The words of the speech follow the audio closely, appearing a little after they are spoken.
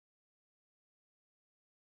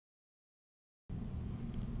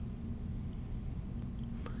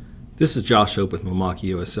This is Josh Hope with Mimaki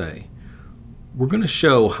USA. We're going to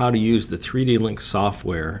show how to use the 3DLink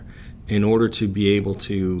software in order to be able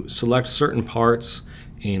to select certain parts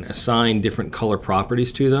and assign different color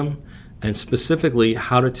properties to them, and specifically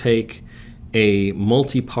how to take a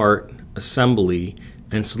multi-part assembly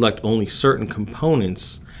and select only certain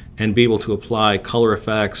components and be able to apply color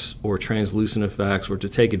effects or translucent effects, or to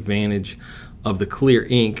take advantage of the clear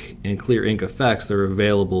ink and clear ink effects that are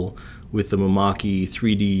available with the Mimaki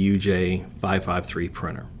 3DUJ-553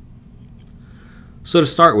 printer. So to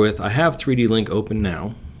start with, I have 3DLink open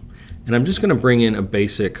now, and I'm just going to bring in a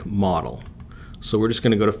basic model. So we're just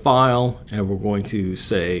going to go to File, and we're going to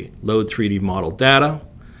say Load 3D Model Data,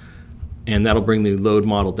 and that'll bring the Load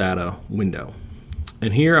Model Data window.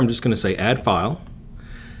 And here I'm just going to say Add File,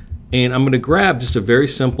 and I'm going to grab just a very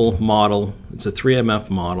simple model. It's a 3MF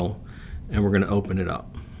model, and we're going to open it up.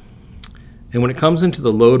 And when it comes into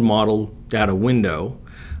the Load Model Data window,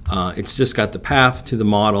 it's just got the path to the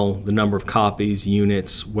model, the number of copies,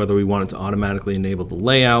 units, whether we want it to automatically enable the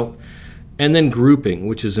layout, and then grouping,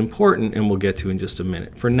 which is important and we'll get to in just a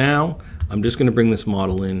minute. For now, I'm just going to bring this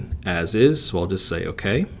model in as is, so I'll just say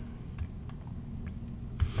OK.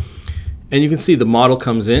 And you can see the model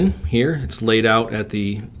comes in here. It's laid out at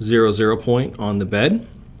the 0, point on the bed.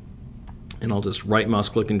 And I'll just right mouse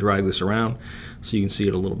click and drag this around so you can see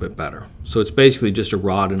it a little bit better. So it's basically just a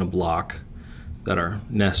rod and a block that are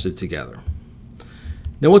nested together.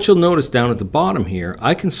 Now what you'll notice down at the bottom here,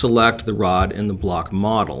 I can select the rod and the block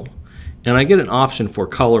model, and I get an option for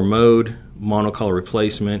color mode, monocolor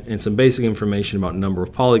replacement, and some basic information about number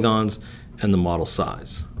of polygons and the model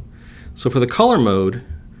size. So for the color mode,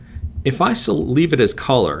 if I leave it as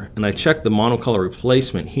color and I check the monocolor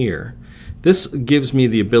replacement here, this gives me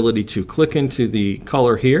the ability to click into the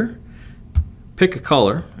color here, pick a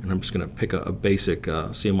color, and I'm just going to pick a basic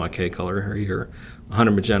CMYK color here,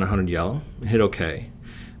 100 magenta, 100 yellow, and hit OK.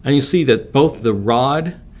 And you see that both the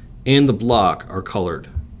rod and the block are colored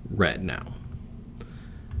red now.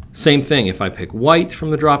 Same thing, if I pick white from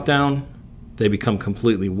the drop down, they become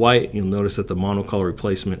completely white. You'll notice that the monocolor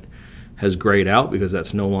replacement has grayed out because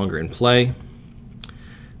that's no longer in play.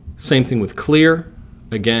 Same thing with clear.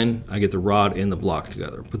 Again, I get the rod and the block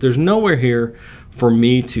together. But there's nowhere here for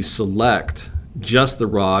me to select just the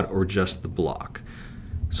rod or just the block.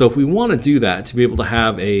 So if we want to do that, to be able to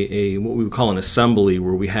have a what we would call an assembly,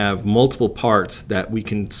 where we have multiple parts that we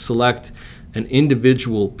can select an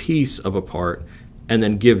individual piece of a part and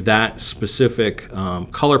then give that specific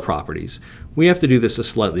color properties, we have to do this a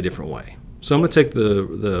slightly different way. So I'm going to take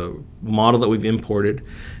the model that we've imported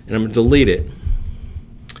and I'm going to delete it.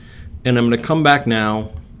 And I'm going to come back now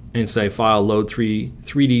and say File, Load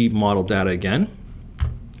 3D Model Data again,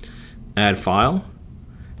 Add File.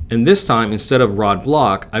 And this time, instead of rod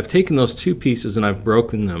block, I've taken those two pieces and I've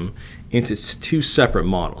broken them into two separate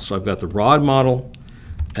models. So I've got the rod model,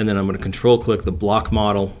 and then I'm going to control click the block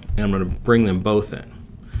model, and I'm going to bring them both in.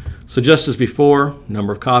 So just as before,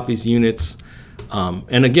 number of copies, units,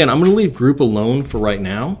 and again, I'm going to leave group alone for right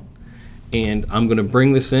now, and I'm going to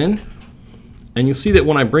bring this in. And you'll see that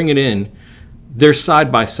when I bring it in, they're side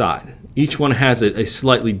by side. Each one has a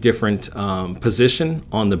slightly different position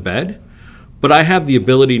on the bed, but I have the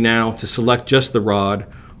ability now to select just the rod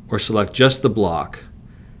or select just the block.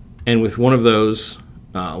 And with one of those,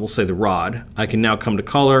 we'll say the rod, I can now come to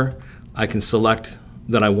color. I can select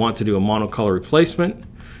that I want to do a monocolor replacement.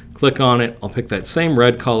 Click on it. I'll pick that same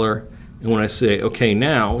red color. And when I say OK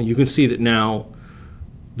now, you can see that now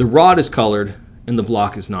the rod is colored and the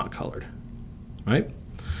block is not colored. Right?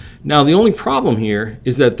 Now the only problem here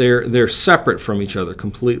is that they're separate from each other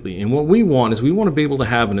completely, and what we want is we want to be able to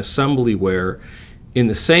have an assembly where in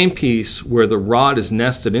the same piece where the rod is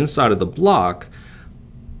nested inside of the block,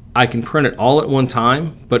 I can print it all at one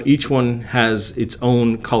time, but each one has its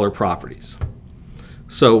own color properties.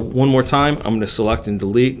 So one more time, I'm going to select and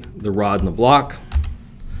delete the rod and the block,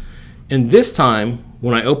 and this time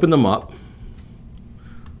when I open them up,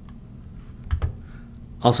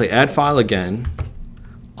 I'll say Add File again.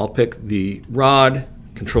 I'll pick the rod,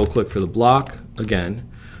 control click for the block again.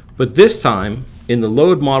 But this time, in the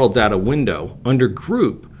Load Model Data window, under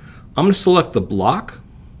Group, I'm going to select the block,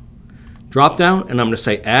 drop down, and I'm going to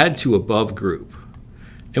say Add to Above Group.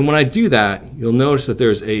 And when I do that, you'll notice that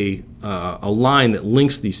there's a line that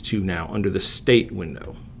links these two now under the State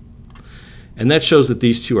window. And that shows that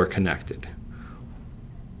these two are connected.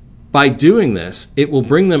 By doing this, it will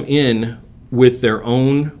bring them in with their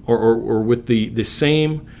own or with the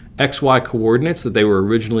same XY coordinates that they were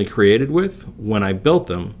originally created with when I built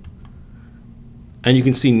them. And you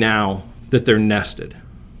can see now that they're nested.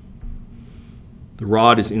 The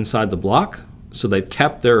rod is inside the block So they've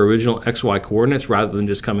kept their original XY coordinates rather than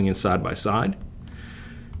just coming in side by side.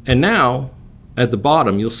 And now at the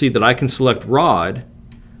bottom, you'll see that I can select rod.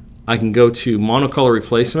 I can go to monocolor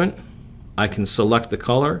replacement. I can select the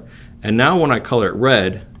color. And now when I color it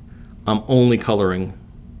red, I'm only coloring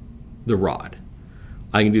the rod.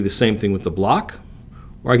 I can do the same thing with the block,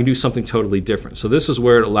 or I can do something totally different. So this is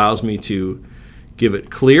where it allows me to give it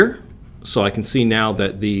clear. So I can see now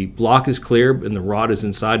that the block is clear and the rod is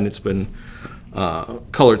inside and it's been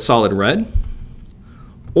colored solid red.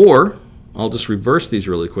 Or I'll just reverse these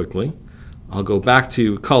really quickly. I'll go back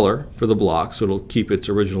to color for the block, so it'll keep its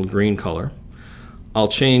original green color. I'll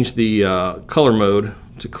change the color mode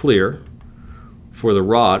to clear for the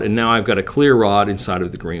rod, and now I've got a clear rod inside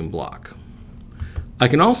of the green block. I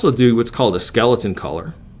can also do what's called a skeleton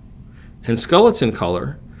color. And skeleton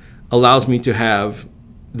color allows me to have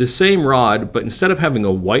the same rod, but instead of having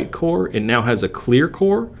a white core, it now has a clear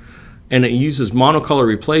core, and it uses monocolor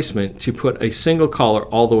replacement to put a single color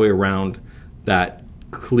all the way around that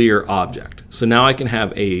clear object. So now I can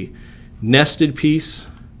have a nested piece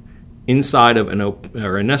inside of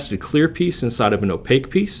a nested clear piece inside of an opaque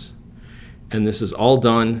piece, and this is all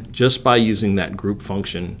done just by using that group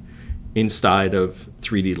function inside of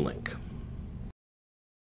 3DLink.